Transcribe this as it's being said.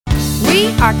We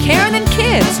are Karen and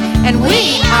Kids, and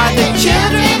we are the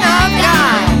children of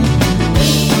God.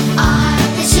 We are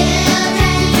the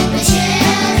children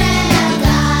of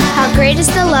God. How great is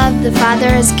the love the Father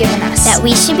has given us, that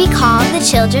we should be called the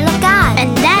children of God.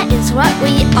 and that is what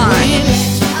we are. We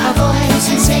lift our voice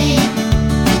and sing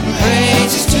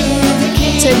praises to the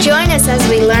King. So join us as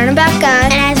we learn about God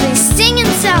and as we sing and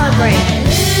celebrate.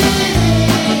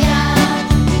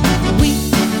 We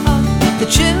are the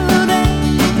children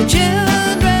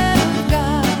of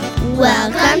God.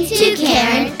 Welcome to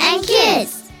Karen and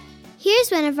Kids.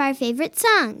 Here's one of our favorite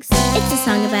songs. It's a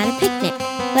song about a picnic,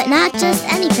 but not just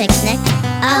any picnic,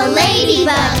 a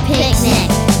ladybug picnic.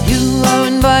 You are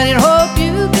invited, hope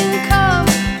you can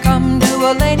come to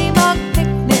a ladybug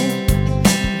picnic.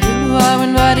 You are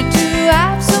invited to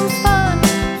have some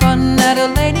fun at a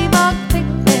ladybug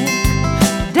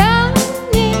picnic. Down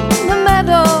in the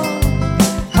meadow,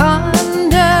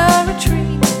 under a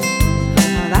tree.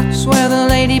 That's where the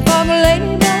ladybug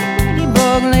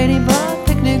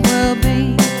picnic will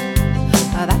be.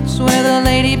 That's where the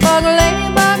ladybug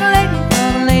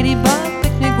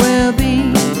picnic will be.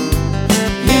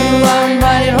 You are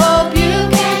invited, hope you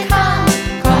can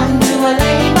come to a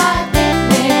ladybug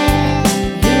picnic.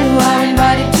 You are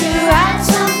invited to have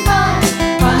some fun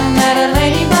at a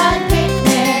ladybug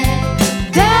picnic.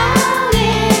 Down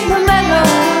in the meadow,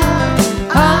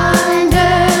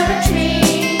 under a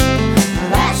tree.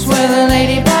 That's where the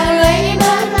ladybug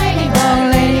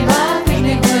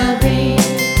picnic will be.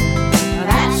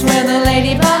 That's where the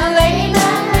ladybug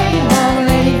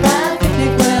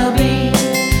picnic will be.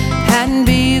 And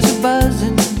bees are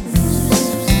buzzing,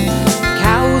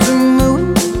 cows are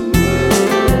mooing,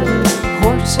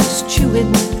 horses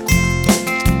chewing.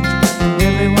 And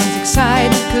everyone's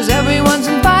excited 'cause everyone's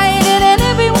invited and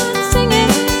everyone's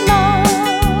singing along.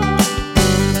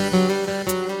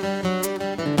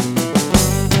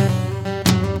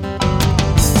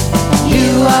 You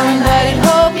are invited,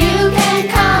 hope you can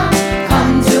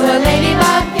come to a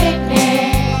ladybug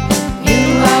picnic. You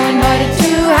are invited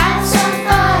to have some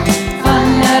fun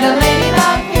at a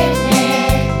ladybug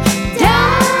picnic.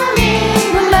 Down in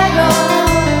the meadow,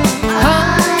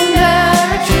 under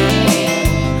a tree.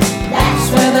 That's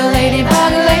where the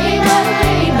ladybug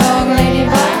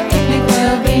picnic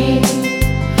will be.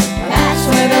 That's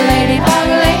where the ladybug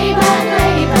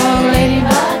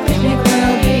picnic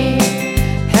will be.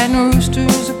 And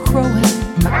roosters are crowing,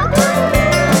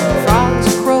 frogs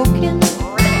are croaking,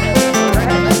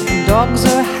 dogs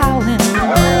are howling.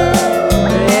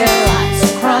 There are lots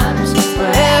of crumbs for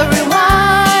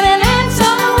everyone, and ants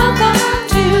are welcome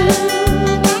too.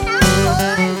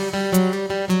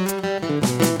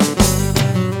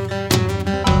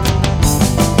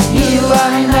 You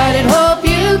are invited, hope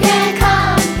you can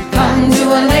come to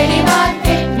a ladybug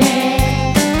picnic.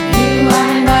 You are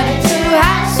invited to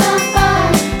have some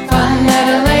fun at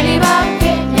a ladybug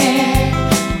picnic.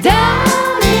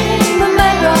 Down in the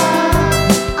meadow,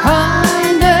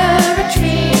 under a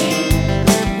tree.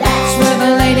 That's where the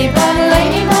ladybug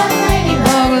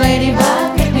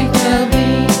picnic will be.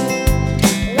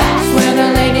 That's where the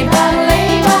ladybug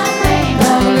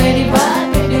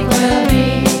picnic will be.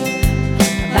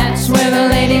 That's where the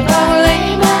ladybug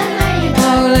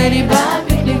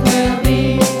picnic will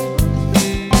be.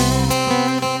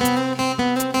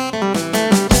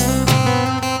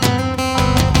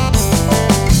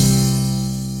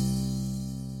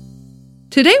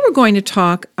 Today we're going to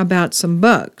talk about some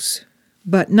bugs,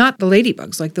 but not the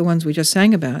ladybugs like the ones we just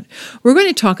sang about. We're going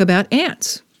to talk about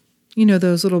ants. You know,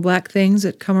 those little black things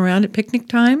that come around at picnic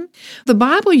time? The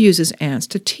Bible uses ants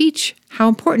to teach how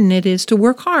important it is to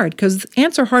work hard, because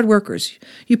ants are hard workers.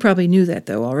 You probably knew that,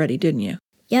 though, already, didn't you?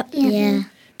 Yep. Yeah.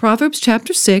 Proverbs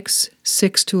chapter 6,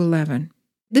 6-11.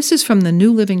 This is from the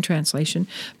New Living Translation,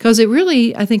 because it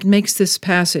really, I think, makes this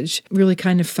passage really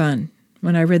kind of fun.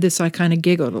 When I read this, I kind of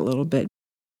giggled a little bit.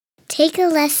 Take a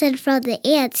lesson from the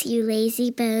ants, you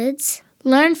lazy birds.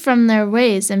 Learn from their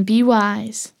ways and be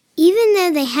wise. Even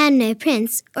though they had no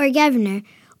prince or governor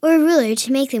or ruler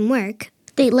to make them work,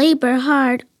 they labor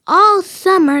hard all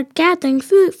summer gathering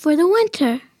food for the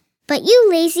winter. But you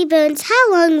lazy bones,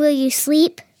 how long will you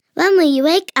sleep? When will you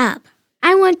wake up?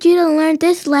 I want you to learn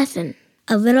this lesson.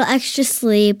 A little extra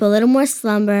sleep, a little more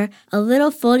slumber, a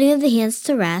little folding of the hands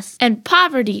to rest. And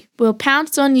poverty will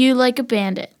pounce on you like a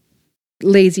bandit.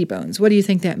 Lazy bones. What do you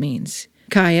think that means?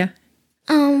 Kaya?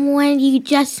 When you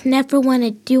just never want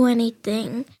to do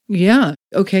anything. Yeah.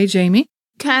 Okay, Jamie?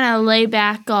 Kind of lay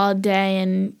back all day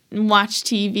and watch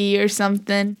TV or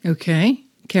something. Okay.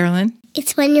 Carolyn?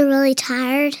 It's when you're really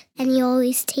tired and you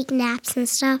always take naps and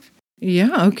stuff.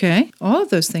 Yeah, okay. All of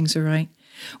those things are right.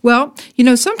 Well,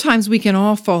 sometimes we can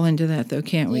all fall into that, though,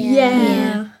 can't we?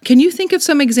 Yeah. Can you think of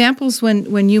some examples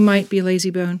when you might be lazy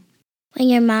bone? When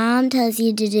your mom tells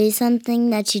you to do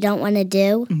something that you don't want to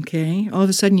do. Okay. All of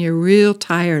a sudden, you're real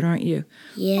tired, aren't you?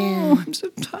 Yeah. Oh, I'm so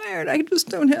tired. I just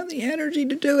don't have the energy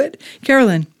to do it.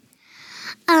 Carolyn.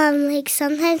 Like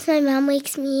sometimes my mom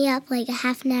wakes me up like a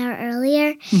half an hour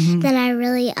earlier than I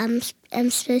really am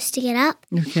supposed to get up.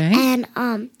 Okay. And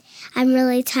I'm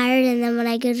really tired, and then when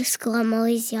I go to school, I'm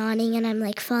always yawning, and I'm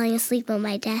like falling asleep on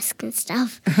my desk and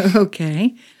stuff.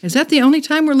 Okay. Is that the only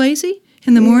time we're lazy?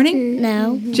 In the morning?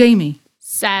 No. Jamie.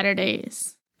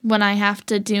 Saturdays, when I have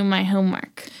to do my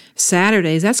homework.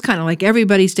 Saturdays, that's kind of like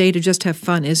everybody's day to just have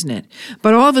fun, isn't it?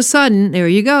 But all of a sudden, there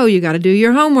you go. You got to do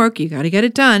your homework. You got to get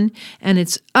it done. And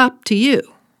it's up to you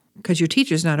because your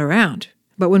teacher's not around.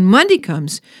 But when Monday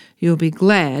comes, you'll be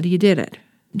glad you did it.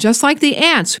 Just like the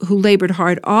ants who labored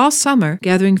hard all summer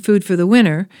gathering food for the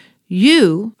winter,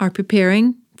 you are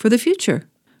preparing for the future,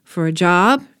 for a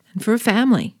job and for a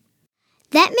family.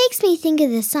 That makes me think of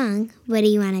the song, What Do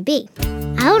You Want to Be?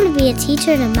 I want to be a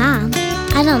teacher and a mom.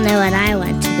 I don't know what I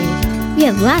want to be. We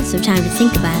have lots of time to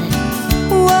think about it.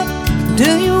 What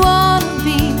do you want to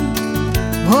be?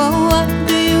 Oh, what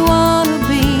do you want to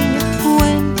be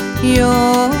when you're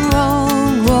all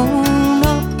grown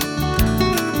up?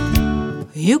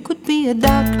 You could be a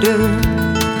doctor,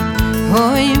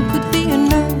 or you could be a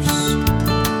nurse,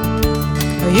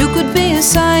 or you could be a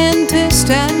scientist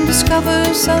and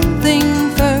discover something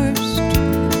first.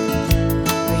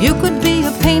 Or you could be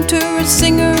a painter, a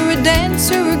singer, a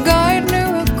dancer, a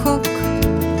gardener, a cook.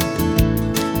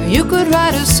 Or you could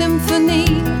write a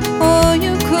symphony, or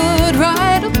you could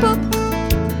write a book.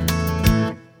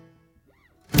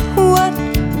 What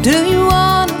do you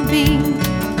want to be?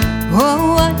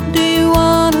 Oh, what do you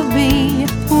want to be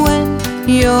when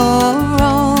you're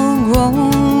all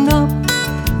grown up?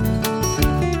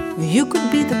 You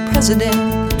could be the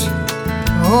president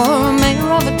or mayor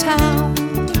of a town.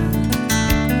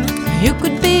 You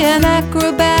could be an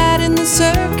acrobat in the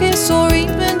circus or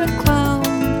even a clown.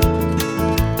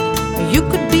 You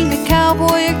could be a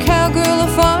cowboy, a cowgirl, a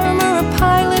farmer, a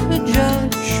pilot, a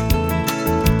judge.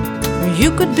 Or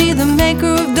you could be the maker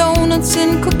of donuts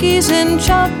and cookies and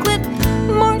chocolate,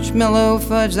 marshmallow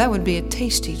fudge. That would be a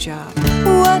tasty job.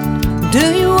 What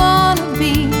do you want to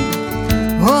be?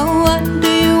 Oh, what do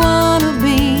you want to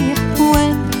be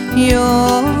when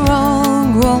you're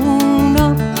all grown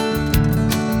up?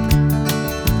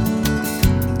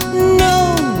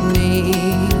 No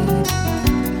need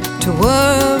to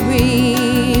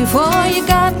worry, for you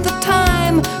got the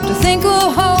time to think a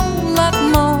whole lot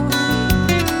more.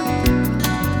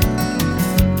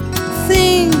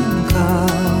 Think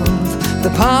of the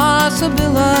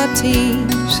possibilities,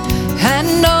 and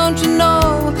don't you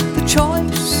know the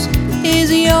choice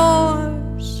is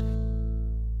yours?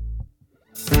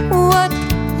 What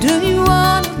do you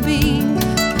want to be?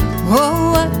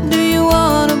 Oh, what do you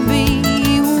want to be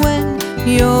when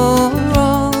you're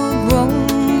all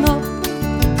grown up?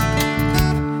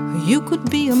 You could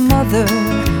be a mother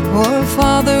or a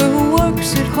father who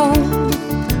works at home.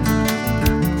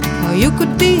 Or you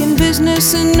could be in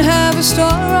business and have a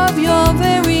store of your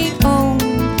very own.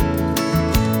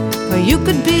 Or you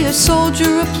could be a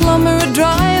soldier, a plumber, a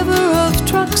driver of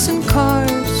trucks and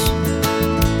cars.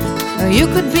 Or you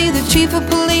could be the chief of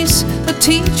police, a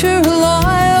teacher, a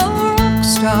lawyer, or a rock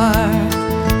star.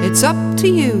 It's up to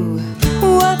you.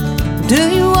 What do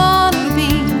you want to be?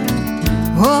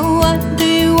 Oh, what do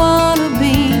you want to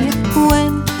be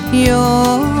when you're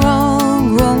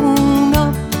all grown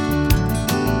up?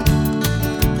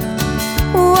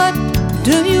 What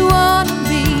do you want to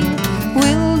be?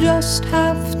 We'll just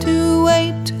have to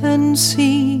wait and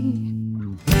see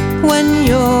when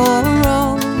you're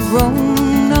all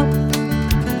grown up.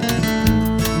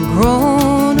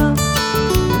 Grown up.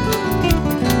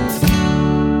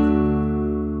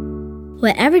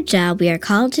 Whatever job we are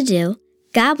called to do,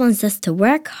 God wants us to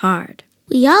work hard.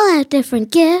 We all have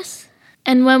different gifts.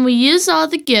 And when we use all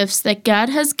the gifts that God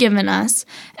has given us,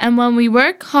 and when we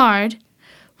work hard,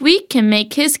 we can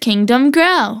make His kingdom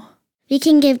grow. We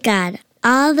can give God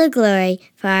all the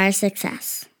glory for our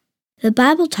success. The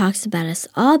Bible talks about us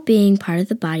all being part of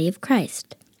the body of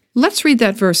Christ. Let's read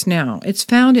that verse now. It's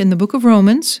found in the book of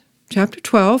Romans, chapter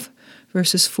 12,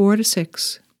 verses 4 to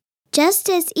 6. Just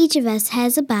as each of us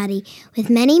has a body with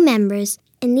many members,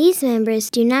 and these members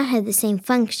do not have the same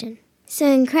function, so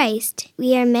in Christ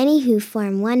we are many who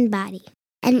form one body,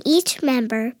 and each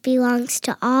member belongs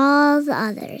to all the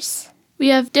others. We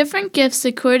have different gifts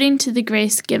according to the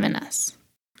grace given us.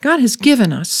 God has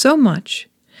given us so much,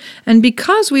 And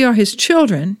because we are his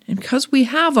children, and because we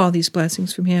have all these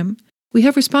blessings from him, we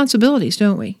have responsibilities,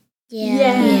 don't we?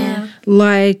 Yeah.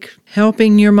 Like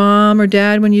helping your mom or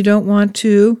dad when you don't want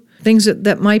to, things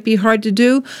that might be hard to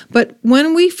do. But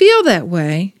when we feel that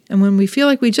way, and when we feel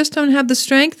like we just don't have the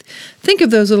strength, think of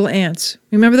those little ants.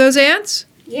 Remember those ants?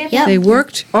 Yep. They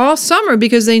worked all summer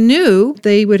because they knew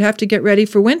they would have to get ready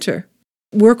for winter.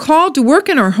 We're called to work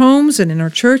in our homes and in our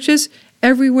churches,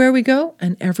 everywhere we go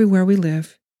and everywhere we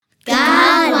live.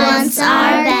 God wants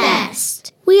our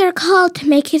best. We are called to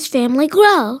make his family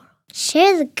grow.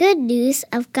 Share the good news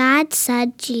of God's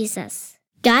Son, Jesus.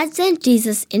 God sent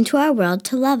Jesus into our world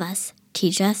to love us,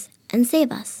 teach us, and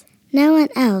save us. No one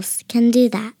else can do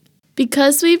that.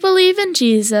 Because we believe in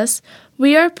Jesus,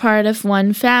 we are part of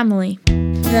one family.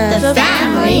 The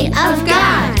family of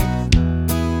God.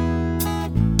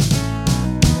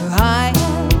 I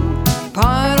am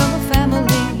part of a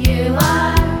family. You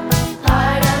are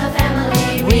part of a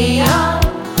family. We all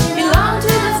belong to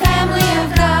the family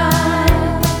of God.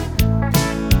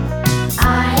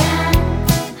 I am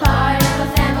part of a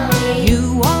family.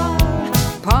 You are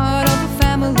part of a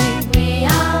family. We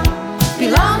all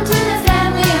Belong to the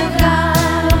family of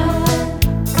God.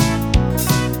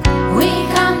 We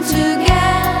come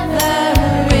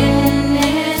together in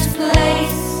his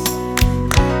place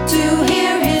to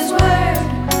hear his word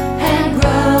and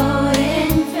grow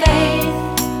in faith,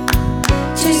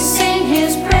 to sing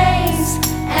his praise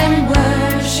and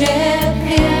worship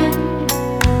him,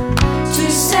 to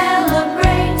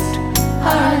celebrate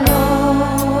our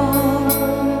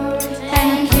Lord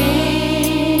and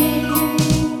King.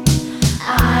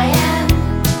 I am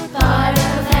part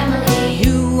of a family.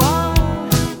 You are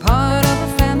part of a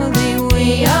family.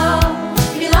 We all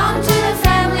belong to the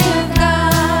family of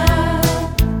God.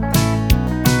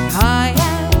 I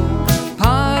am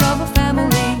part of a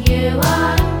family. You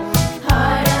are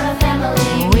part of a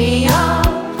family. We all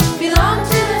belong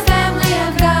to the family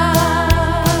of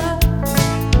God.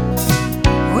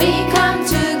 We come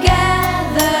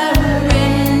together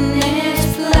in his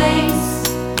place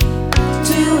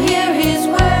to hear his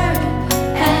word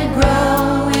and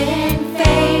grow in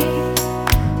faith.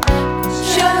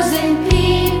 Chosen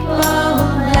people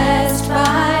blessed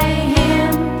by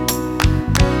him,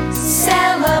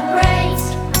 celebrate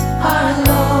our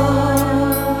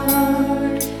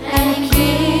Lord and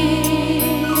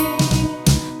King.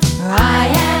 I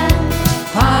am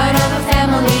part of a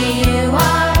family. You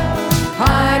are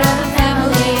part of a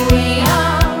family. We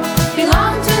all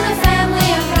belong to the family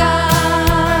of God.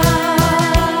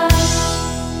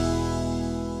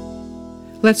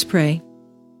 Let's pray.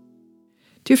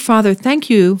 Dear Father, thank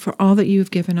you for all that you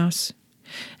have given us.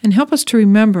 And help us to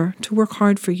remember to work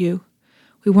hard for you.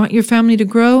 We want your family to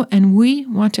grow, and we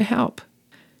want to help.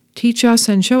 Teach us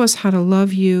and show us how to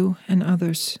love you and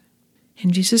others.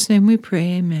 In Jesus' name we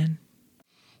pray, amen.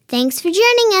 Thanks for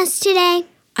joining us today.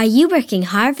 Are you working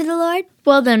hard for the Lord?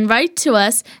 Well, then write to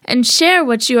us and share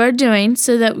what you are doing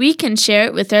so that we can share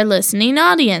it with our listening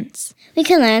audience. We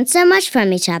can learn so much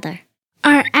from each other.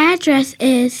 Our address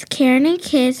is Karen and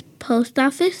Kids, Post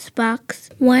Office Box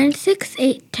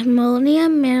 168, Timonia,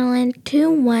 Maryland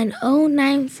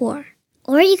 21094.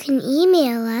 Or you can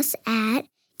email us at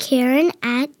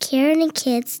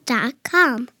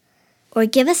Karen@KarenandKids.com. Or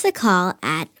give us a call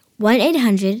at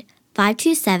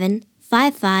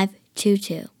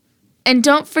 1-800-527-5522. And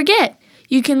don't forget,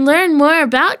 you can learn more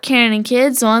about Karen and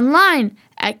Kids online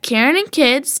at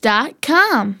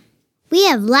KarenandKids.com. We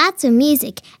have lots of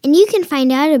music, and you can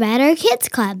find out about our kids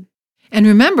club. And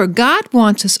remember, God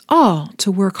wants us all to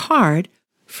work hard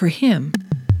for him.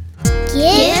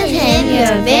 Give him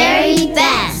your very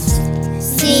best.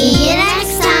 See you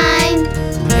next time.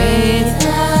 May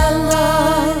the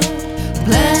Lord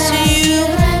bless you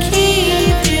and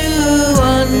keep you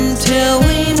until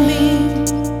we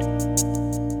meet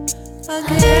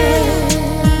again.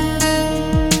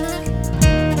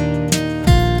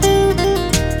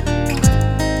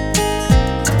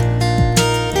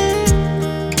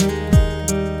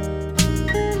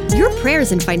 Your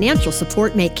prayers and financial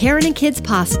support make Karen and Kids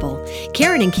possible.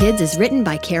 Karen and Kids is written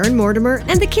by Karen Mortimer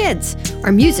and the kids.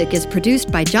 Our music is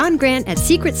produced by John Grant at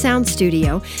Secret Sound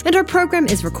Studio, and our program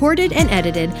is recorded and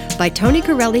edited by Tony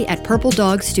Corelli at Purple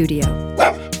Dog Studio.